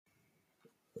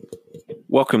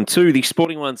Welcome to the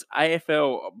Sporting Ones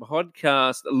AFL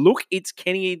podcast. Look, it's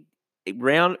Kenny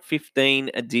round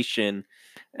 15 edition.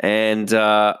 And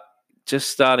just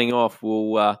starting off,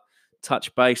 we'll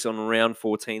touch base on round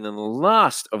 14 and the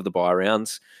last of the bye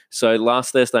rounds. So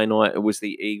last Thursday night, it was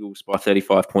the Eagles by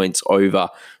 35 points over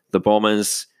the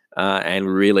Bombers.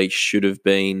 And really should have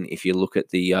been, if you look at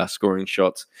the scoring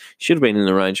shots, should have been in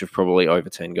the range of probably over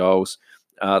 10 goals.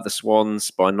 The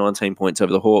Swans by 19 points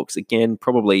over the Hawks. Again,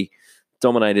 probably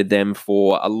dominated them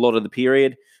for a lot of the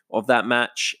period of that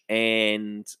match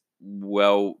and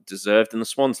well deserved. And the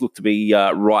Swans look to be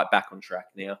right back on track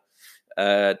now,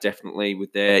 definitely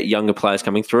with their younger players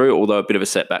coming through, although a bit of a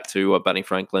setback to Buddy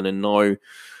Franklin and no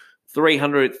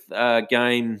 300th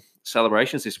game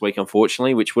celebrations this week,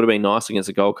 unfortunately, which would have been nice against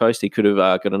the Gold Coast. He could have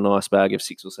got a nice bag of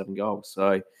 6 or 7 goals. So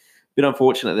a bit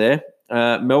unfortunate there.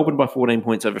 Melbourne by 14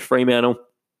 points over Fremantle.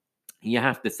 You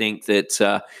have to think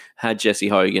that had Jesse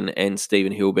Hogan and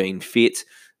Stephen Hill been fit,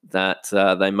 that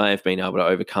they may have been able to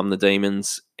overcome the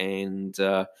Demons and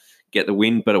get the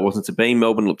win, but it wasn't to be.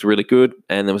 Melbourne looked really good,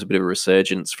 and there was a bit of a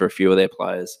resurgence for a few of their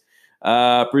players.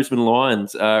 Brisbane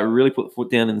Lions really put the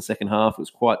foot down in the second half. It was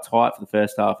quite tight for the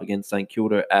first half against St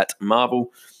Kilda at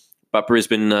Marvel, but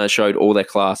Brisbane showed all their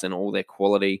class and all their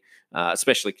quality,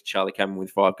 especially Charlie Cameron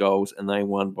with 5 goals, and they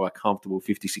won by a comfortable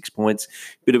 56 points.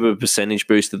 Bit of a percentage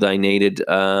boost that they needed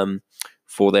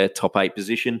for their top 8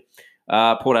 position.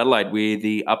 Port Adelaide with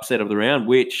the upset of the round,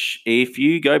 which if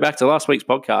you go back to last week's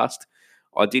podcast,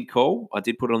 I did call. I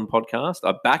did put it on the podcast.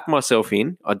 I backed myself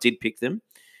in. I did pick them.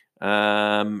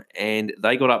 And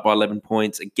they got up by 11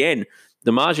 points. Again,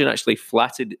 the margin actually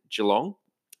flattered Geelong,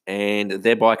 and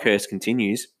their bye curse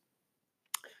continues.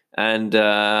 And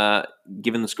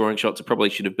given the scoring shots, it probably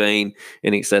should have been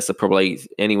in excess of probably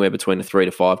anywhere between a 3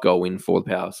 to 5 goal win for the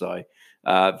Power. So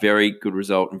very good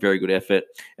result and very good effort.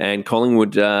 And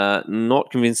Collingwood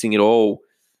not convincing at all,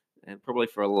 and probably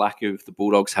for a lack of the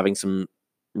Bulldogs having some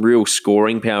real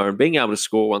scoring power and being able to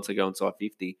score once they go inside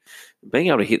 50, being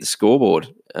able to hit the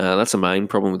scoreboard. That's the main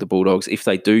problem with the Bulldogs. If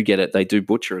they do get it, they do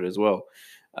butcher it as well.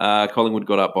 Collingwood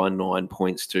got up by 9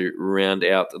 points to round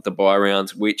out the bye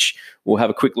rounds, which we'll have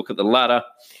a quick look at the ladder.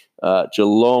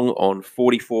 Geelong on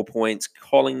 44 points.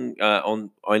 On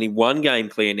only one game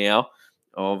clear now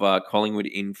of Collingwood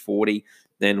in 40.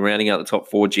 Then rounding out the top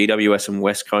 4, GWS and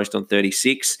West Coast on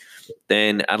 36.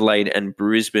 Then Adelaide and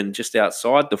Brisbane just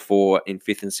outside the 4 in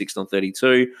 5th and 6th on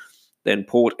 32. Then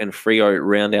Port and Freo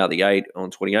round out the 8 on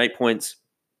 28 points.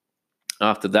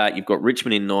 After that, you've got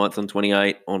Richmond in 9th on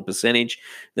 28 on percentage.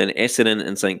 Then Essendon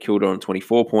and St Kilda on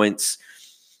 24 points.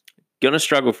 Going to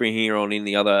struggle from here on in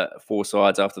the other 4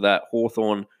 sides after that.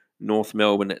 Hawthorn, North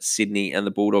Melbourne, Sydney, and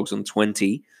the Bulldogs on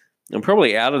 20. And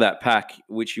probably out of that pack,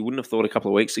 which you wouldn't have thought a couple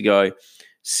of weeks ago,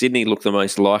 Sydney looked the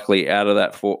most likely out of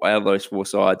those 4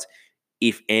 sides,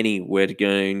 if any, were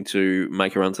going to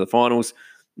make a run to the finals.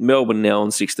 Melbourne now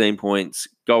on 16 points,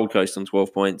 Gold Coast on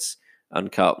 12 points,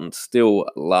 and Carlton still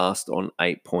last on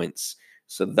 8 points.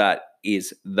 So that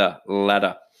is the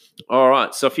ladder. All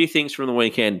right, so a few things from the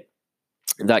weekend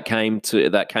that came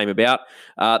about.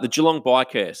 The Geelong bye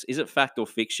curse, is it fact or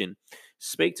fiction?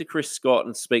 Speak to Chris Scott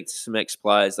and speak to some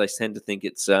ex-players. They tend to think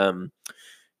it's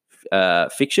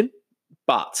fiction,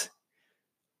 but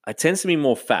it tends to be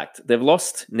more fact. They've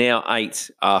lost now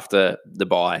 8 after the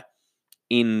bye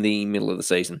in the middle of the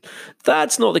season.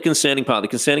 That's not the concerning part. The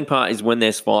concerning part is when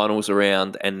there's finals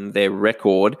around and their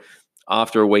record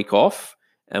after a week off,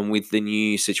 and with the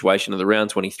new situation of the round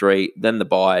 23, then the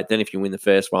bye, then if you win the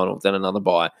first final, then another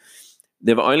bye.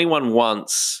 They've only won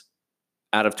once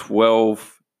out of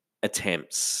 12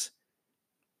 attempts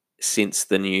since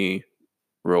the new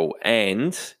rule.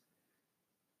 And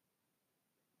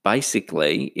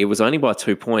basically, it was only by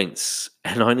 2 points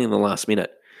and only in the last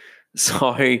minute.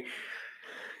 So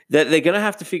they're going to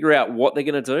have to figure out what they're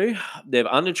going to do. They've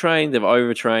undertrained, they've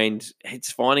overtrained. It's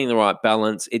finding the right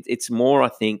balance. It's more, I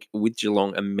think, with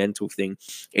Geelong, a mental thing.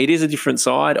 It is a different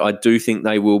side. I do think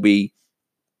they will be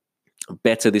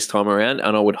better this time around,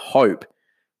 and I would hope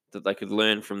that they could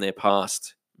learn from their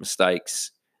past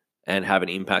mistakes and have an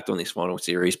impact on this final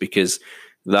series, because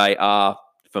they are,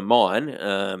 for mine,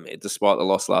 despite the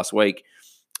loss last week,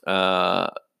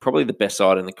 probably the best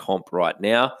side in the comp right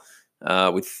now.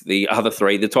 With the other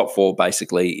 3, the top 4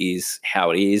 basically is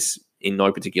how it is in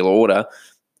no particular order.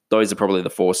 Those are probably the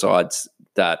 4 sides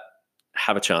that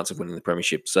have a chance of winning the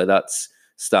premiership. So that's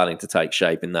starting to take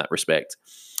shape in that respect.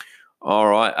 All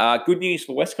right. Good news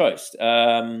for West Coast.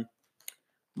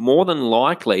 More than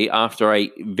likely, after a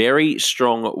very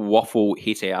strong waffle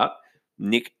hit out,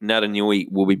 Nick Natanui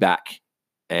will be back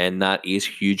And that is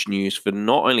huge news for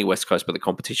not only West Coast, but the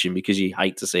competition, because you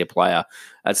hate to see a player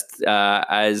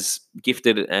as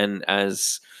gifted and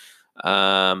as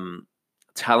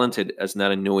talented as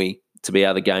Natanui to be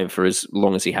out of the game for as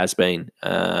long as he has been.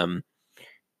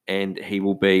 And he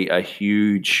will be a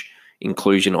huge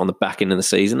inclusion on the back end of the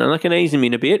season. And I can ease him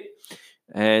in a bit.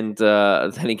 And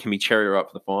then he can be cherry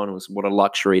up for the finals. What a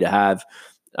luxury to have.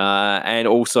 And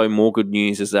also more good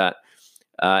news is that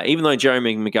even though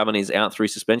Jeremy McGovern is out through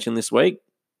suspension this week,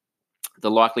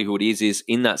 the likelihood is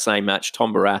in that same match,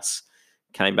 Tom Barrass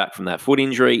came back from that foot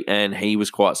injury and he was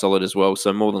quite solid as well.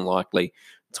 So more than likely,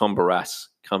 Tom Barrass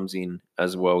comes in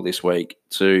as well this week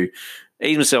to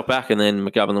ease himself back, and then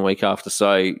McGovern the week after.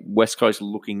 So West Coast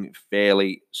looking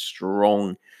fairly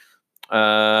strong.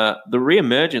 The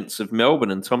re-emergence of Melbourne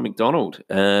and Tom McDonald.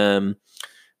 A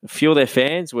few of their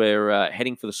fans were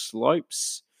heading for the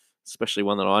slopes, especially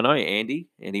one that I know, Andy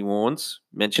Warnes,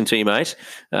 mentioned to you, mate.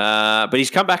 But he's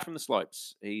come back from the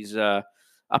slopes. He's up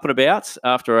and about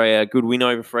after a good win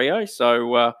over Freo.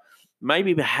 So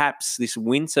maybe perhaps this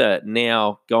winter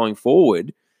now going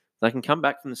forward, they can come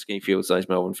back from the ski fields, those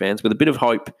Melbourne fans, with a bit of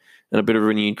hope and a bit of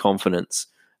renewed confidence.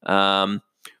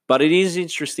 But it is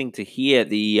interesting to hear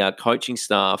the coaching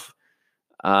staff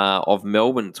of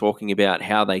Melbourne talking about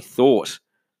how they thought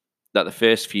that the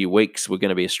first few weeks were going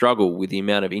to be a struggle with the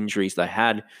amount of injuries they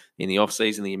had in the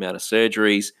off-season, the amount of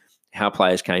surgeries, how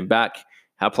players came back,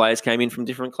 how players came in from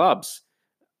different clubs.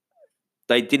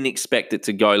 They didn't expect it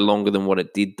to go longer than what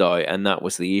it did, though, and that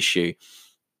was the issue.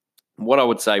 What I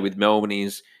would say with Melbourne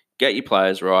is get your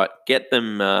players right, get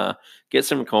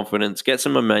some confidence, get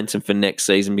some momentum for next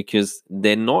season, because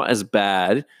they're not as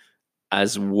bad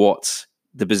as what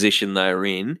the position they're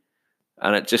in,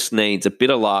 and it just needs a bit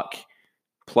of luck.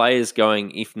 Players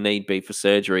going, if need be, for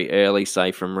surgery early,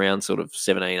 say from round sort of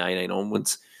 17, 18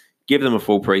 onwards, give them a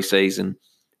full preseason,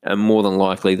 and more than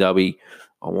likely they'll be,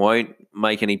 I won't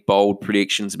make any bold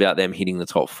predictions about them hitting the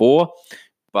top 4,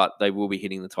 but they will be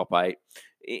hitting the top 8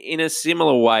 in a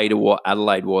similar way to what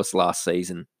Adelaide was last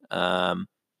season.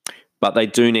 But they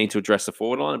do need to address the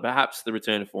forward line, and perhaps the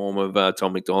return to form of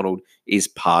Tom McDonald is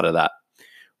part of that.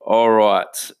 All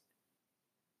right.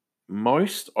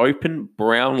 Most open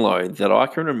Brownlow that I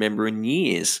can remember in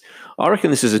years. I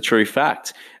reckon this is a true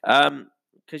fact,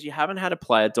 because you haven't had a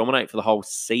player dominate for the whole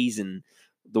season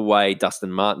the way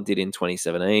Dustin Martin did in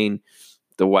 2017,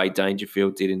 the way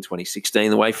Dangerfield did in 2016,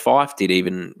 the way Fife did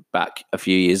even back a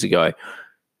few years ago.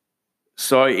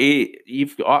 So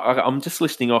I'm just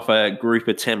listing off a group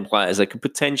of 10 players that could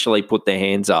potentially put their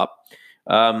hands up.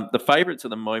 The favourites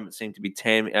at the moment seem to be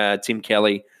Tim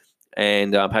Kelly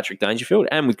and Patrick Dangerfield,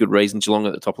 and with good reason. Geelong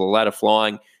at the top of the ladder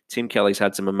flying. Tim Kelly's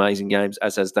had some amazing games,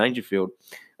 as has Dangerfield.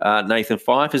 Nathan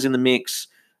Fife is in the mix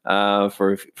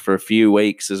for a few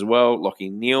weeks as well. Lockie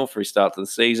Neal for his start to the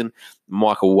season.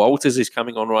 Michael Walters is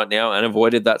coming on right now and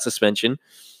avoided that suspension.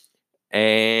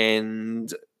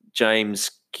 And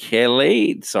James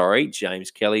Kelly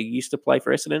used to play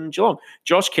for Essendon and Geelong.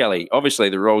 Josh Kelly, obviously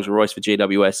the Rolls Royce for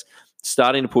GWS,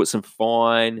 starting to put some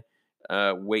fine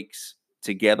weeks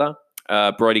together.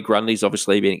 Brodie Grundy's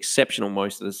obviously been exceptional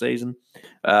most of the season.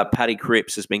 Paddy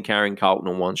Cripps has been carrying Carlton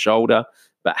on one shoulder,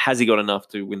 but has he got enough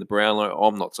to win the Brownlow?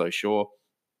 I'm not so sure.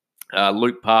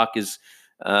 Luke Park has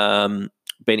been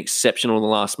exceptional in the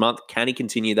last month. Can he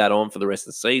continue that on for the rest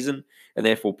of the season and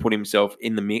therefore put himself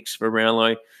in the mix for a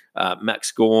Brownlow?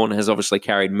 Max Gawn has obviously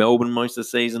carried Melbourne most of the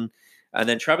season. And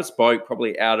then Travis Boak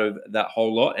probably out of that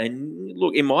whole lot. And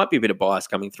look, it might be a bit of bias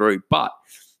coming through, but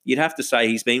you'd have to say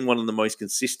he's been one of the most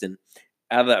consistent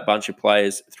out of that bunch of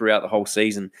players throughout the whole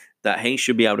season, that he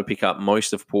should be able to pick up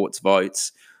most of Port's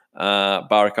votes,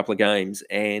 bar a couple of games,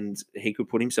 and he could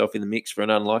put himself in the mix for an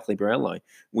unlikely Brownlow,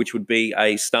 which would be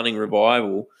a stunning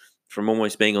revival from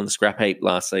almost being on the scrap heap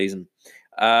last season.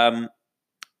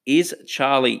 Is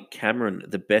Charlie Cameron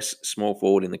the best small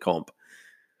forward in the comp?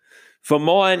 For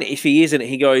mine, if he isn't,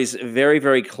 he goes very,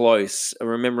 very close.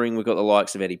 Remembering we've got the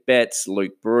likes of Eddie Betts,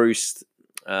 Luke Bruce,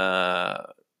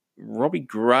 Robbie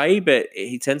Gray, but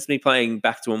he tends to be playing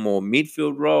back to a more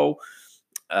midfield role.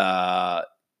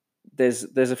 There's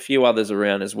a few others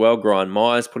around as well. Brian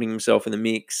Myers putting himself in the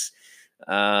mix.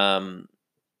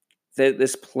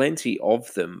 There's plenty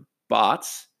of them, but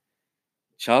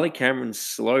Charlie Cameron's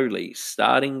slowly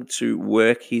starting to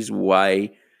work his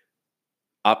way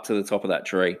up to the top of that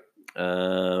tree.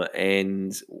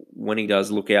 And when he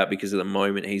does, look out, because at the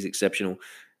moment he's exceptional.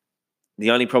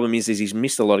 The only problem is he's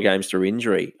missed a lot of games through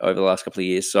injury over the last couple of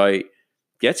years. So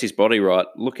gets his body right,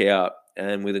 look out.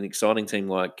 And with an exciting team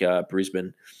like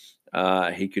Brisbane,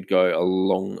 he could go a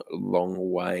long, long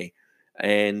way.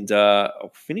 And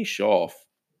I'll finish off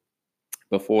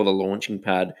before the launching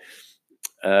pad.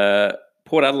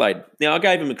 Port Adelaide. Now, I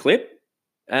gave them a clip,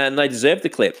 and they deserved the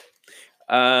clip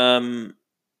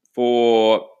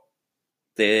for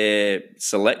their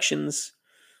selections,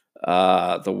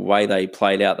 the way they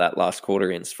played out that last quarter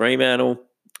against Fremantle,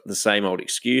 the same old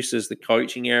excuses, the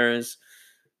coaching errors.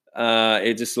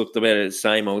 It just looked about the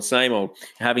same old, same old.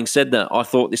 Having said that, I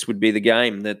thought this would be the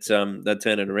game that they'd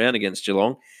turn it around against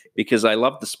Geelong because they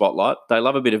love the spotlight. They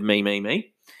love a bit of me.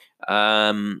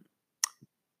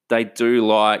 They do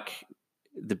like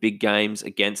the big games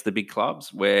against the big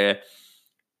clubs where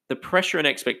the pressure and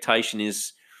expectation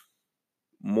is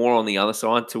more on the other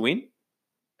side to win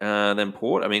than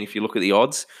Port. I mean, if you look at the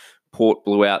odds, Port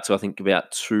blew out to, I think,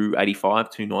 about 285,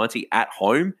 290 at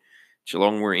home.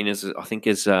 Geelong were in as low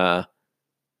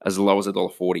as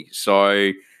 $1.40.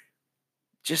 So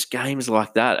just games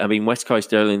like that. I mean, West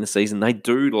Coast early in the season, they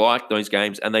do like those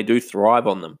games and they do thrive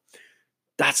on them.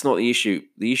 That's not the issue.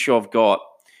 The issue I've got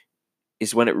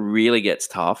is when it really gets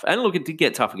tough. And look, it did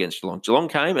get tough against Geelong. Geelong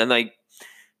came and they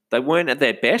weren't at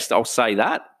their best, I'll say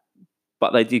that,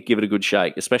 but they did give it a good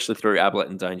shake, especially through Ablett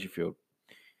and Dangerfield.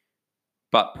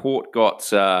 But Port got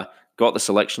the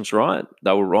selections right.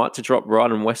 They were right to drop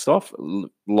Wright and West off.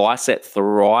 Lysette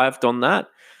thrived on that.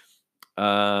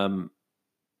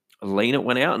 Lena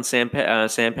went out and Sam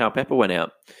Powell-Pepper went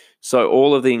out. So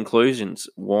all of the inclusions,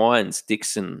 Wines,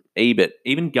 Dixon, Ebert,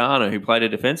 even Garner, who played a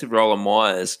defensive role on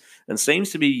Myers and seems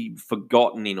to be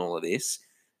forgotten in all of this,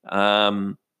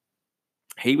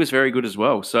 he was very good as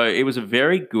well. So it was a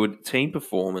very good team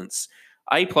performance.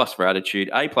 A+ for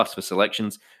attitude, A+ for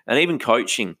selections, and even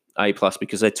coaching, A+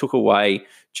 because they took away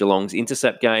Geelong's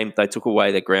intercept game. They took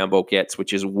away their ground ball gets,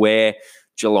 which is where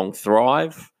Geelong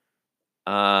thrive.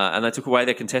 And they took away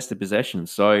their contested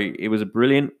possessions. So it was a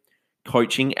brilliant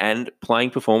coaching and playing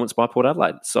performance by Port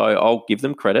Adelaide. So I'll give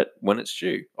them credit when it's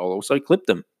due. I'll also clip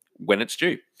them when it's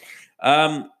due.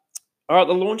 All right,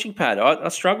 the launching pad. I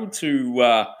struggled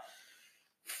to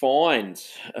find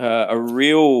a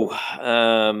real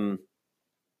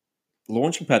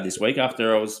launching pad this week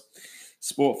after I was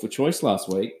sport for choice last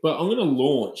week. But I'm going to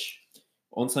launch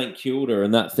on St Kilda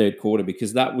in that third quarter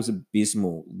because that was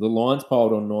abysmal. The Lions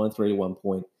piled on 9-3 to 1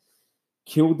 point,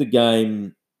 killed the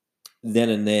game then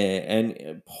and there,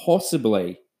 and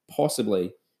possibly,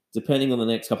 depending on the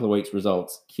next couple of weeks'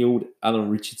 results, killed Alan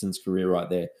Richardson's career right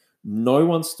there. No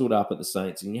one stood up at the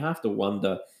Saints, and you have to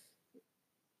wonder,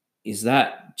 is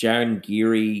that Jaron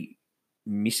Geary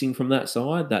missing from that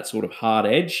side, that sort of hard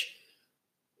edge?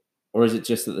 Or is it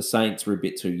just that the Saints were a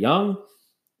bit too young?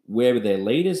 Where were their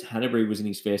leaders? Hanbury was in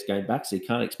his first game back, so you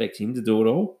can't expect him to do it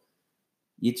all.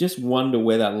 You just wonder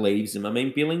where that leaves him. I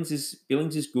mean, Billings is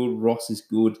good, Ross is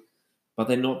good, but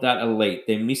they're not that elite.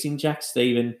 They're missing Jack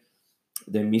Stephen.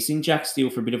 They're missing Jack Steele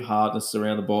for a bit of hardness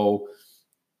around the ball.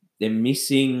 They're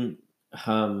missing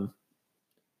two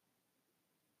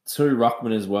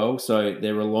ruckman as well, so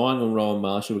they're relying on Rowan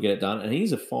Marshall to get it done, and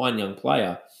he's a fine young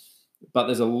player, but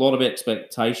there's a lot of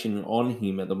expectation on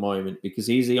him at the moment because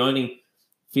he's the only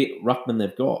fit ruckman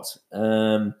they've got.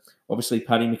 Obviously,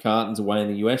 Paddy McCartan's away in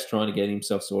the US trying to get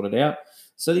himself sorted out.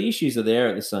 So the issues are there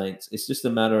at the Saints. It's just a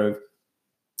matter of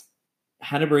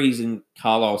Hanbury's and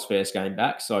Carlisle's first game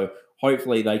back, so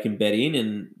hopefully they can bet in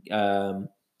and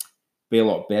be a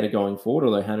lot better going forward,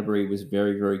 although Hanbury was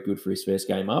very, very good for his first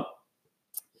game up.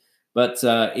 But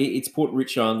it's put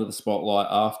Richer under the spotlight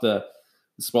after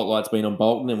the spotlight's been on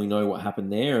Bolton, and we know what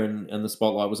happened there, and the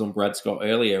spotlight was on Brad Scott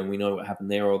earlier, and we know what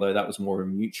happened there, although that was more of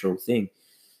a mutual thing.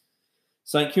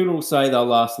 St Kilda will say they'll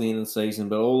last to the end of the season,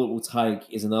 but all it will take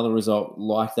is another result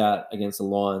like that against the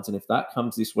Lions. And if that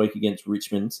comes this week against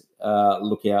Richmond,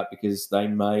 look out because they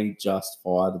may just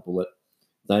fire the bullet.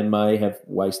 They may have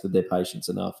wasted their patience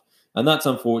enough. And that's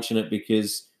unfortunate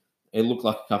because it looked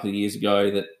like a couple of years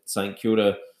ago that St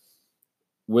Kilda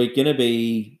were going to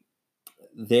be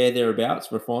thereabouts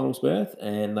for a finals berth,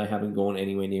 and they haven't gone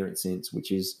anywhere near it since,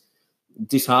 which is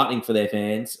disheartening for their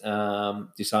fans,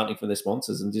 disheartening for their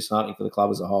sponsors, and disheartening for the club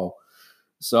as a whole.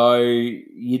 So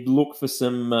you'd look for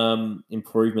some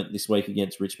improvement this week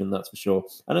against Richmond, that's for sure.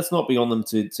 And it's not beyond them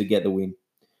to get the win.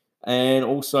 And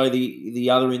also the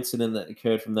other incident that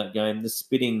occurred from that game, the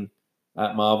spitting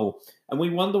at Marvel. And we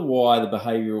wonder why the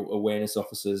behavioural awareness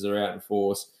officers are out in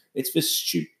force. It's for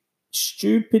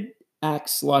stupid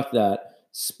acts like that,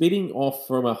 spitting off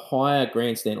from a higher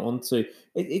grandstand onto...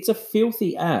 It's a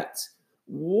filthy act.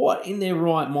 What in their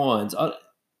right minds? It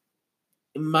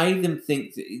made them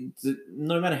think, that,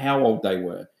 no matter how old they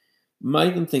were,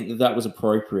 made them think that was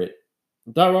appropriate.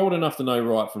 They're old enough to know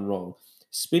right from wrong.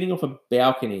 Spitting off a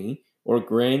balcony or a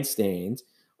grandstand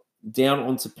down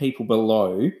onto people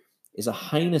below is a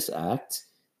heinous act,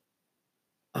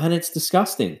 and it's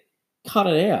disgusting. Cut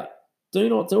it out. Do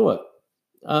not do it.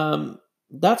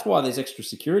 That's why there's extra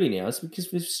security now. It's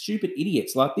because there's stupid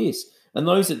idiots like this and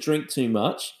those that drink too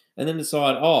much and then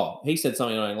decide, oh, he said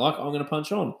something I don't like, I'm going to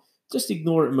punch on. Just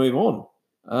ignore it and move on.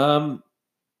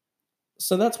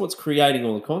 So that's what's creating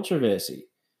all the controversy,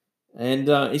 and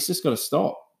it's just got to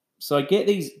stop. So get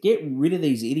rid of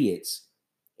these idiots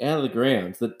out of the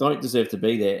ground that don't deserve to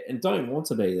be there and don't want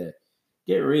to be there.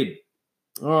 Get rid.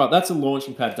 All right, that's a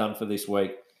launching pad done for this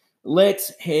week.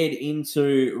 Let's head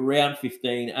into round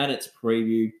 15 and its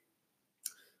preview.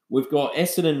 We've got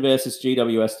Essendon versus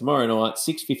GWS tomorrow night,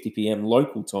 6:50 p.m.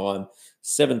 local time,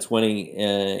 7:20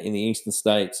 in the eastern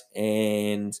states,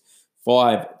 and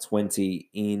 5:20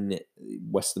 in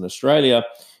Western Australia.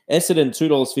 Essendon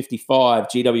 $2.55,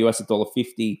 GWS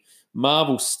 $1.50.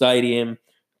 Marvel Stadium.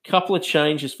 Couple of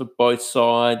changes for both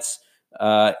sides.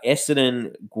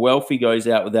 Essendon, Guelphy goes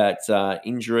out with that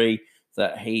injury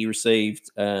that he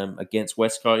received against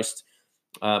West Coast.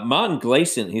 Martin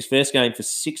Gleeson, his first game for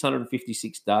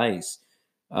 656 days,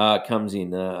 comes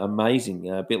in. Amazing.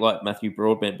 A bit like Matthew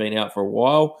Broadbent, been out for a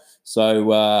while.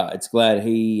 So it's glad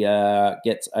he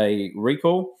gets a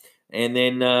recall. And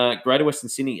then Greater Western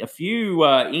Sydney, a few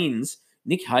ins.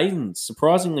 Nick Hayden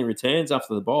surprisingly returns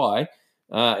after the bye.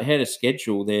 Ahead of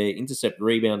schedule, their intercept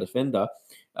rebound defender.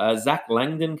 Zach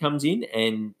Langdon comes in,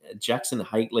 and Jackson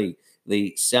Haitley,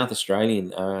 the South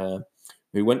Australian,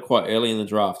 who went quite early in the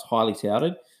draft, highly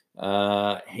touted.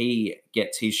 He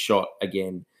gets his shot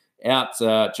again. Out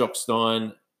Jock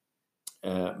Stein,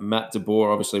 Matt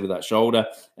DeBoer, obviously with that shoulder,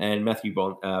 and Matthew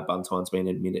Buntine's been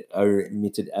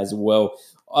admitted as well.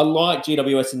 I like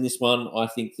GWS in this one. I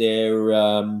think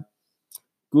they're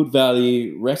good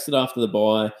value, rested after the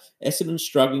bye. Essendon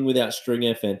struggling without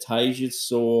Stringer. Fantasia's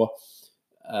sore.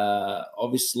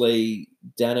 Obviously,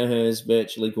 Danaher's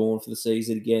virtually gone for the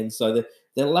season again. So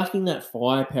they're lacking that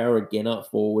firepower again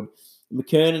up forward.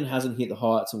 McKernan hasn't hit the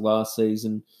heights of last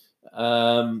season.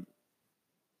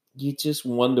 You just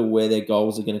wonder where their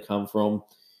goals are going to come from.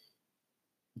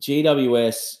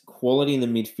 GWS, quality in the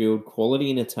midfield,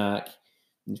 quality in attack.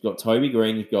 You've got Toby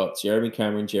Green, you've got Jeremy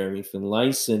Cameron, Jeremy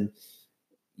Finlayson.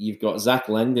 You've got Zach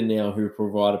Langdon now who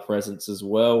provide a presence as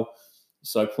well.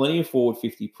 So plenty of forward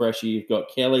 50 pressure. You've got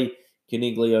Kelly,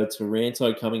 Caniglio,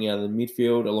 Taranto coming out of the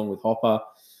midfield along with Hopper.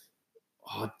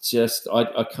 I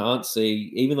can't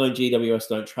see, even though GWS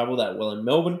don't travel that well in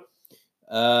Melbourne,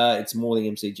 it's more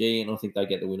the MCG, and I think they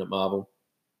get the win at Marvel.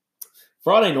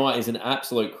 Friday night is an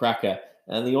absolute cracker,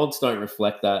 and the odds don't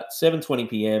reflect that. 7:20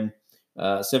 p.m.,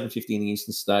 7:50 in the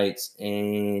eastern states,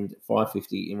 and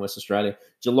 5:50 in West Australia.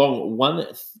 Geelong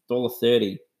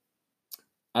 $1.30.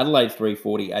 Adelaide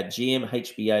 $3.40 at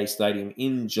GMHBA Stadium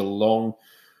in Geelong.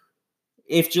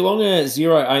 If Geelong are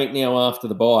 0-8 now after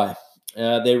the bye,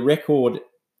 their record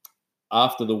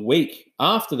after the week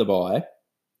after the bye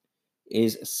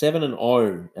is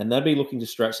 7-0, and they'd be looking to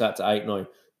stretch that to 8-0.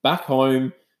 Back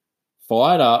home,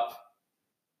 fired up.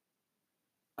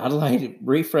 Adelaide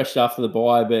refreshed after the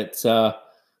bye, but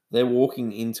they're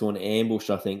walking into an ambush,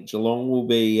 I think. Geelong will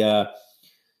be...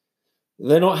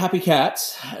 they're not happy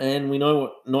cats, and we know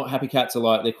what not happy cats are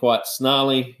like. They're quite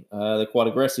snarly, they're quite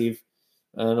aggressive,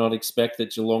 and I'd expect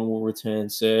that Geelong will return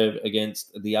serve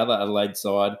against the other Adelaide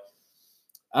side.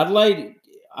 Adelaide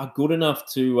are good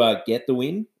enough to get the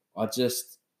win. I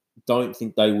just don't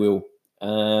think they will.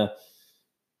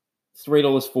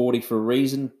 $3.40 for a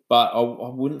reason, but I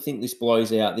wouldn't think this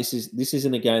blows out. This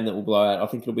isn't a game that will blow out. I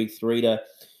think it'll be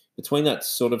between that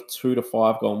sort of 2 to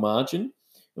 5 goal margin,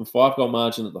 and 5 goal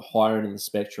margin at the higher end of the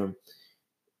spectrum.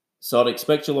 So I'd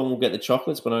expect Geelong will get the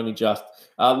chocolates, but only just.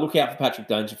 Look out for Patrick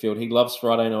Dangerfield. He loves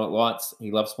Friday night lights.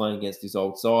 He loves playing against his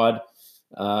old side,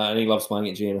 and he loves playing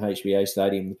at GMHBA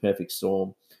Stadium, the perfect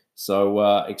storm.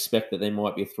 So expect that there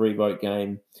might be a 3-vote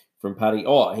game from Paddy.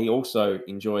 Oh, he also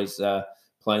enjoys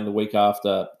playing the week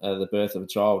after the birth of a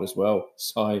child as well.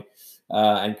 So,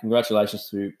 and congratulations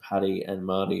to Paddy and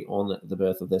Marty on the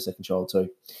birth of their second child too.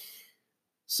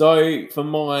 So for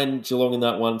mine, Geelong in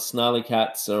that one, snarly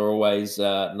cats are always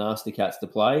nasty cats to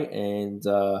play, and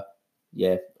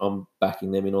I'm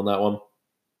backing them in on that one.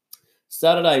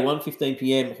 Saturday, 1:15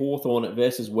 p.m, Hawthorn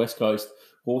versus West Coast.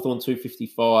 Hawthorn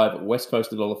 $2.55, West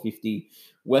Coast $1.50.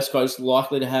 West Coast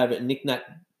likely to have Nick Nat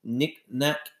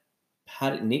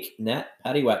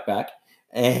Paddywhack back,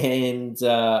 and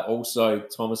also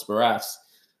Thomas Barras.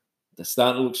 They're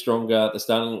starting to look stronger. They're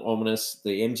starting to look ominous.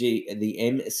 The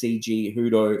MCG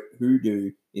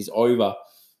hoodoo is over.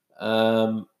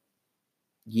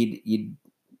 You'd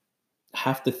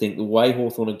have to think the way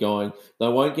Hawthorn are going, they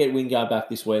won't get Wingard back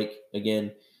this week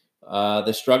again.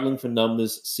 They're struggling for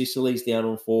numbers. Sicily's down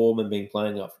on form and being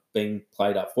played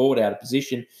up forward out of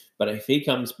position. But if he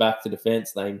comes back to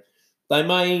defence, they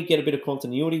may get a bit of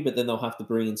continuity, but then they'll have to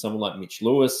bring in someone like Mitch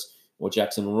Lewis or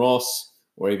Jackson Ross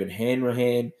or even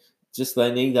Hanrahan. Just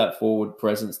they need that forward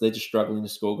presence. They're just struggling to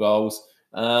score goals.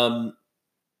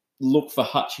 Look for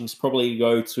Hutchings probably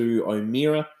go to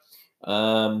O'Meara,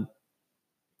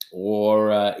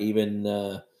 or even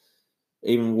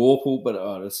Warple, but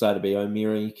I'd say to be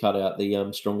O'Meara. He cut out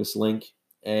the strongest link,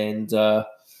 and I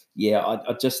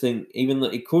just think even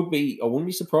that it could be. I wouldn't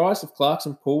be surprised if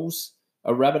Clarkson pulls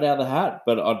a rabbit out of the hat,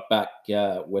 but I'd back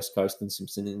West Coast and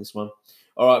Simpson in this one.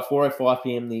 All right, 4:05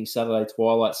 p.m. the Saturday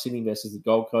twilight. Sydney versus the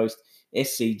Gold Coast.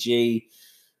 SCG.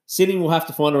 Sydney will have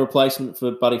to find a replacement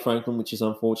for Buddy Franklin, which is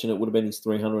unfortunate. It would have been his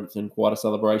 300th and quite a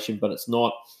celebration, but it's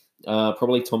not.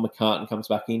 Probably Tom McCartan comes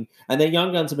back in. And their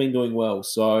young guns have been doing well,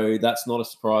 so that's not a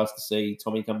surprise to see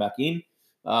Tommy come back in.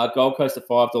 Gold Coast at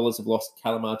 $5 have lost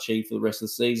Calamar Chi for the rest of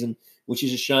the season, which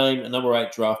is a shame. A number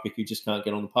 8 draft pick who just can't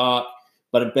get on the park.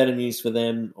 But in better news for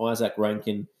them, Isaac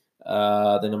Rankin,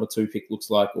 the number 2 pick looks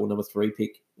like, or number 3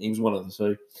 pick, he was one of the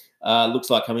two, looks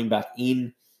like coming back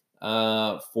in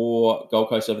for Gold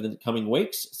Coast over the coming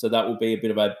weeks. So that will be a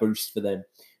bit of a boost for them,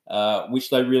 which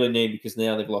they really need because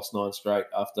now they've lost 9 straight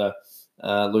after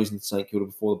losing to St Kilda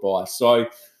before the bye. So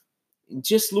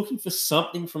just looking for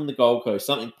something from the Gold Coast,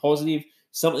 something positive,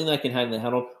 something they can hang their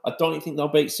hat on. I don't think they'll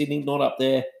beat Sydney, not up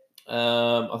there.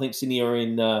 I think Sydney are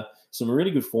in some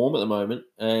really good form at the moment,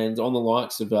 and on the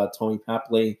likes of Tommy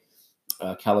Papley,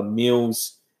 Callum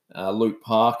Mills, Luke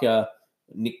Parker,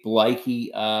 Nick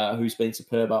Blakey, who's been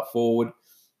superb up forward.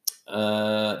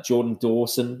 Jordan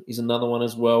Dawson is another one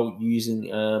as well, using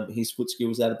his foot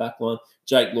skills out of backline.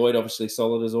 Jake Lloyd, obviously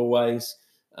solid as always.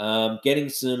 Getting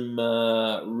some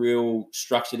real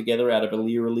structure together out of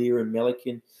Alir and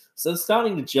Melican. So they're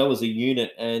starting to gel as a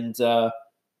unit, and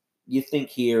you think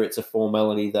here it's a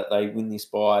formality that they win this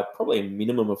by probably a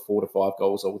minimum of 4 to 5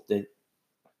 goals, I would think.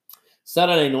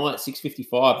 Saturday night,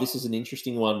 6:55. This is an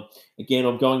interesting one. Again,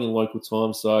 I'm going in local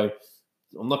time, so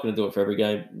I'm not going to do it for every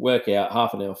game. Work out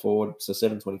half an hour forward, so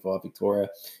 7:25 Victoria,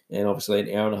 and obviously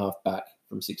an hour and a half back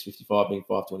from 6:55 being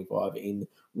 5:25 in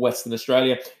Western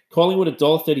Australia. Collingwood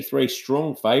 $1.33,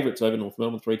 strong favourites over North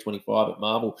Melbourne, 3.25 at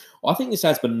Marvel. I think this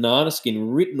has banana skin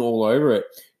written all over it.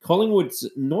 Collingwood's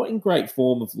not in great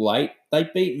form of late. They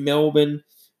beat Melbourne,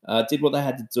 did what they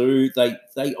had to do.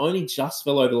 They only just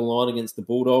fell over the line against the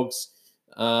Bulldogs.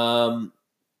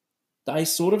 They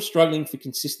sort of struggling for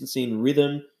consistency and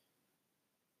rhythm.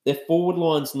 Their forward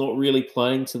line's not really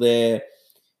playing to their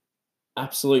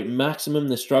absolute maximum.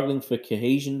 They're struggling for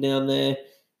cohesion down there.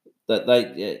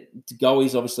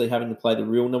 Goey's obviously having to play the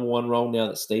real number 1 role now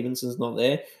that Stevenson's not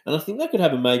there. And I think that could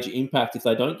have a major impact if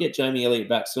they don't get Jamie Elliott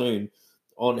back soon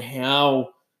on how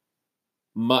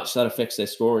much that affects their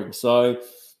scoring. So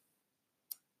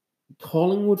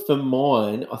Collingwood, for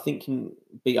mine, I think can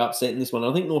be upset in this one.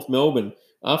 I think North Melbourne,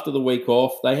 after the week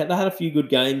off, they had a few good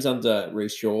games under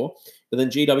Reece Shaw, but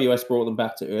then GWS brought them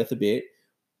back to earth a bit.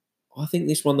 I think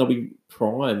this one they'll be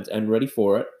primed and ready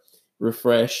for it,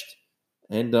 refreshed,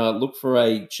 and look for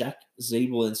a Jack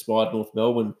Ziebell-inspired North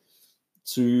Melbourne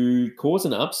to cause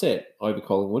an upset over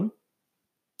Collingwood.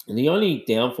 And the only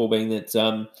downfall being that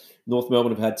North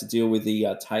Melbourne have had to deal with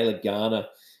the Taylor Garner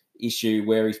issue,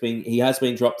 where he has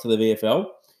been dropped to the VFL.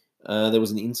 There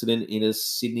was an incident in a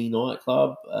Sydney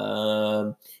nightclub,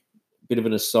 bit of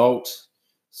an assault.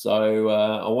 So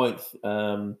I won't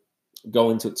go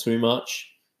into it too much.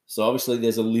 So obviously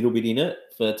there's a little bit in it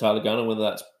for Taylor Garner, whether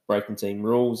that's breaking team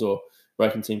rules or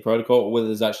breaking team protocol, or whether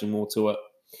there's actually more to it.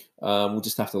 We'll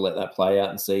just have to let that play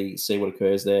out and see what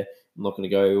occurs there. I'm not going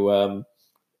to go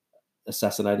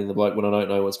assassinating the bloke when I don't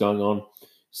know what's going on.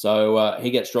 So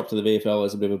he gets dropped to the VFL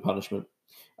as a bit of a punishment.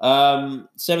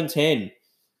 7:10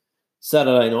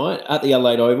 Saturday night at the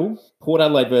Adelaide Oval. Port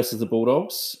Adelaide versus the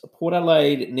Bulldogs. Port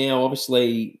Adelaide now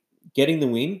obviously getting the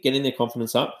win, getting their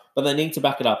confidence up, but they need to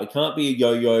back it up. It can't be a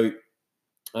yo-yo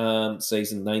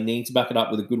season. They need to back it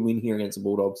up with a good win here against the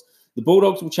Bulldogs. The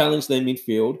Bulldogs will challenge their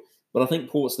midfield, but I think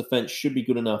Port's defence should be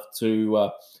good enough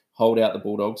to hold out the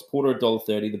Bulldogs. Port are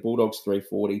 $1.30, the Bulldogs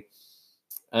 $3.40.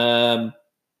 And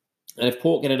if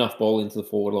Port get enough ball into the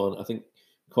forward line, I think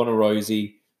Connor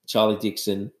Rosie, Charlie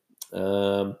Dixon,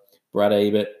 Brad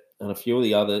Ebert, and a few of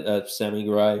the other, Sammy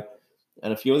Gray,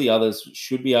 and a few of the others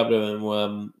should be able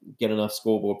to get enough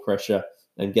scoreboard pressure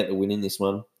and get the win in this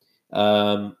one.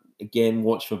 Again,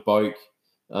 watch for Boak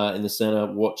in the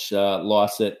centre. Watch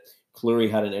Lysett. Cleary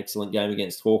had an excellent game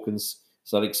against Hawkins,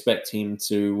 so I'd expect him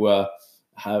to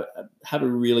have a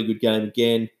really good game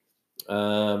again.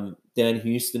 Dan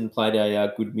Houston played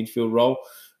a good midfield role.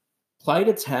 Played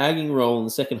a tagging role in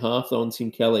the second half, though, on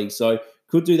Tim Kelly. So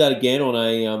could do that again on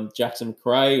a Jackson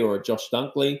McRae or a Josh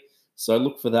Dunkley. So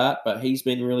look for that. But he's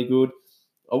been really good.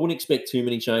 I wouldn't expect too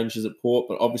many changes at Port,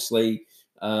 but obviously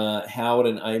Howard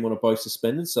and Amon are both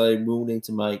suspended, so they will need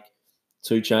to make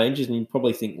 2 changes. And you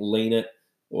probably think Leanett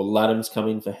or Laddams come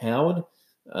in for Howard.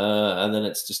 And then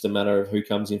it's just a matter of who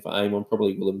comes in for Amon,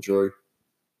 probably Willem Drew.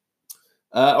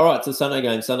 All right, so the Sunday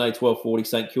game, Sunday 12:40,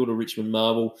 St Kilda, Richmond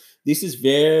Marvel. This is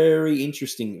very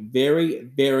interesting, very,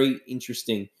 very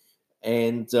interesting.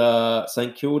 And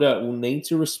St Kilda will need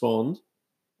to respond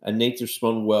and need to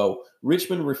respond well.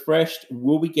 Richmond refreshed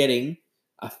will be getting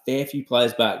a fair few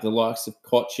players back, the likes of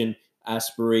Cochin,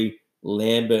 Asbury,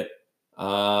 Lambert,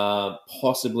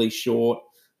 possibly Short.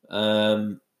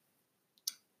 So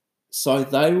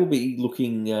they will be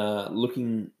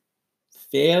looking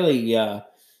fairly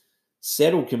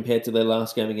settled compared to their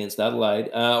last game against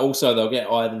Adelaide. Also, they'll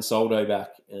get Ivan Soldo back,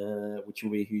 which will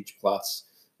be a huge plus.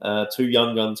 2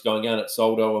 young guns going out at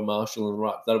Soldo and Marshall and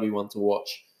Ruck. That'll be one to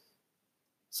watch.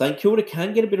 St Kilda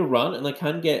can get a bit of run, and they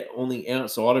can get on the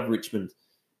outside of Richmond.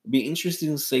 It'll be interesting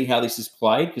to see how this is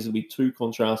played because it'll be 2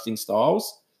 contrasting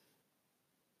styles.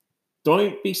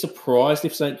 Don't be surprised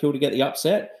if St Kilda get the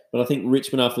upset, but I think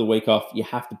Richmond after the week off, you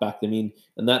have to back them in,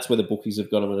 and that's where the bookies have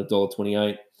got them at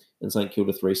 $1.28 and St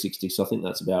Kilda $3.60. So I think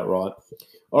that's about right.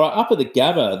 All right, up at the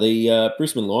Gabba, the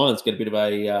Brisbane Lions get a bit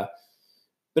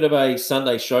of a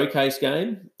Sunday showcase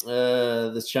game.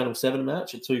 The Channel 7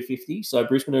 match at $2.50. So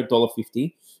Brisbane are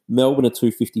 $1.50. Melbourne are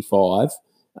 $2.55.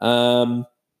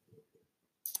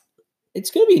 It's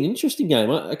going to be an interesting game.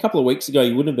 A couple of weeks ago,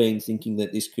 you wouldn't have been thinking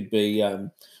that this could be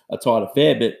a tight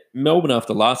affair, but Melbourne,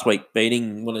 after last week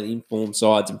beating one of the informed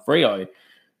sides in Freo,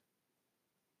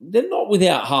 they're not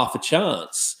without half a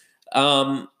chance.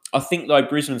 I think, though,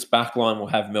 Brisbane's backline will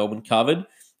have Melbourne covered,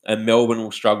 and Melbourne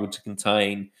will struggle to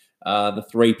contain the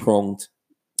 3-pronged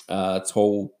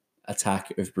tall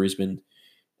attack of Brisbane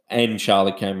and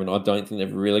Charlotte Cameron. I don't think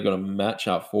they've really got a match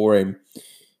up for him.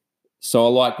 So I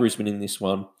like Brisbane in this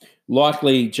one.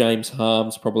 Likely James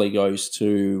Harms probably goes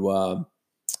to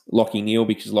Lachie Neale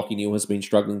because Lachie Neale has been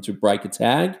struggling to break a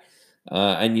tag,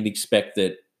 and you'd expect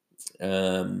that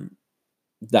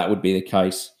that would be the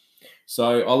case.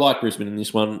 So I like Brisbane in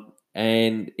this one.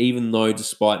 And even though,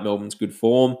 despite Melbourne's good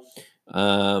form,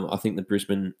 I think that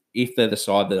Brisbane, if they're the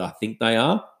side that I think they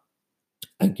are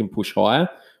and can push higher,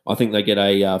 I think they get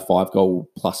a 5-goal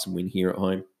plus win here at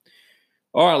home.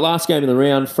 All right, last game of the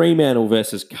round, Fremantle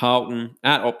versus Carlton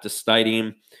at Optus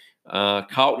Stadium.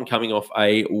 Carlton coming off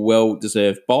a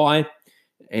well-deserved bye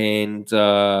and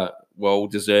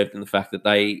well-deserved in the fact that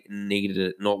they needed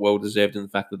it, not well-deserved in the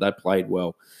fact that they played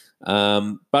well.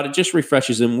 But it just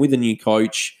refreshes them with a new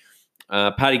coach.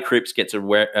 Paddy Cripps gets a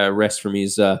rest from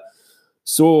his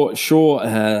sore shoulders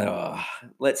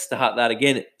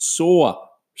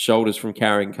from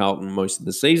carrying Carlton most of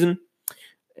the season,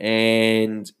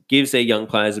 and gives their young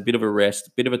players a bit of a rest,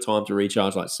 a bit of a time to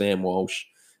recharge, like Sam Walsh,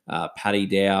 Paddy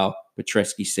Dow,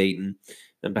 Petreski Seaton,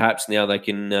 and perhaps now they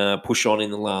can push on in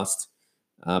the last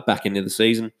back end of the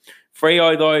season.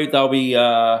 Freo, though,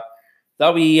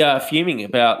 they'll be fuming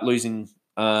about losing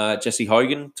Jesse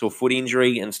Hogan to a foot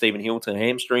injury and Stephen Hill to a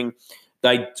hamstring.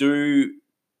 They do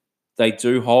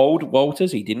hold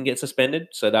Walters. He didn't get suspended,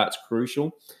 so that's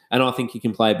crucial. And I think he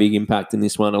can play a big impact in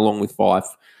this one, along with Fife.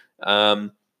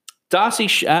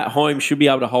 Darcy at home should be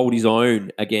able to hold his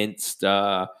own against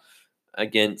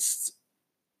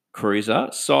Cruiser.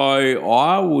 So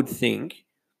I would think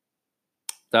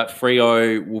that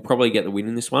Freo will probably get the win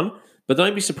in this one. But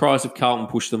don't be surprised if Carlton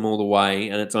push them all the way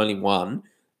and it's only one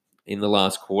in the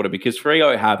last quarter, because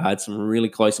Freo have had some really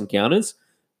close encounters,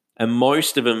 and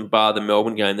most of them, bar the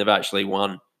Melbourne game, they've actually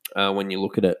won when you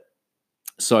look at it.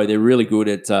 So they're really good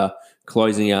at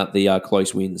closing out the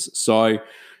close wins. So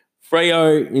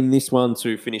Freo in this one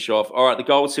to finish off. All right, the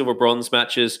gold, silver, bronze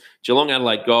matches. Geelong,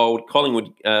 Adelaide, gold.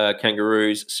 Collingwood,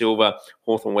 Kangaroos, silver.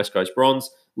 Hawthorn, West Coast, bronze.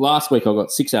 Last week I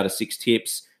got 6 out of 6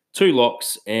 tips, 2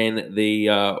 locks, and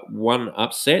the one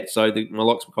upset. So my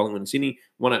locks were Collingwood and Sydney.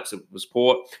 One upset was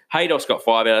Port. Haydos got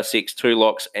 5 out of 6, 2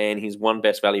 locks, and his one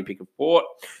best value pick of Port.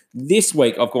 This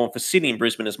week I've gone for Sydney and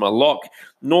Brisbane as my lock,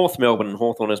 North Melbourne and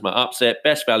Hawthorn as my upset,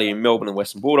 best value Melbourne and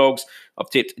Western Bulldogs. I've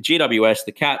tipped GWS,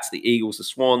 the Cats, the Eagles, the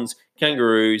Swans,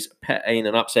 Kangaroos, in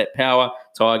an upset, Power,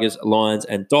 Tigers, Lions,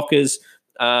 and Dockers.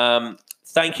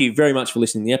 Thank you very much for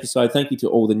listening to the episode. Thank you to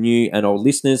all the new and old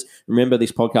listeners. Remember,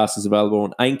 this podcast is available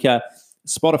on Anchor,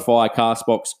 Spotify,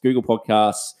 Castbox, Google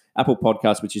Podcasts, Apple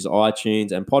Podcasts, which is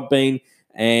iTunes, and Podbean.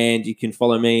 And you can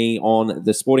follow me on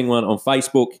The Sporting One on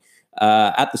Facebook.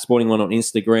 at the Sporting One on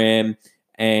Instagram,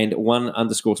 and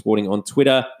 _sporting on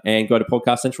Twitter, and go to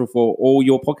Podcast Central for all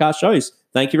your podcast shows.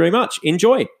 Thank you very much.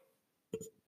 Enjoy.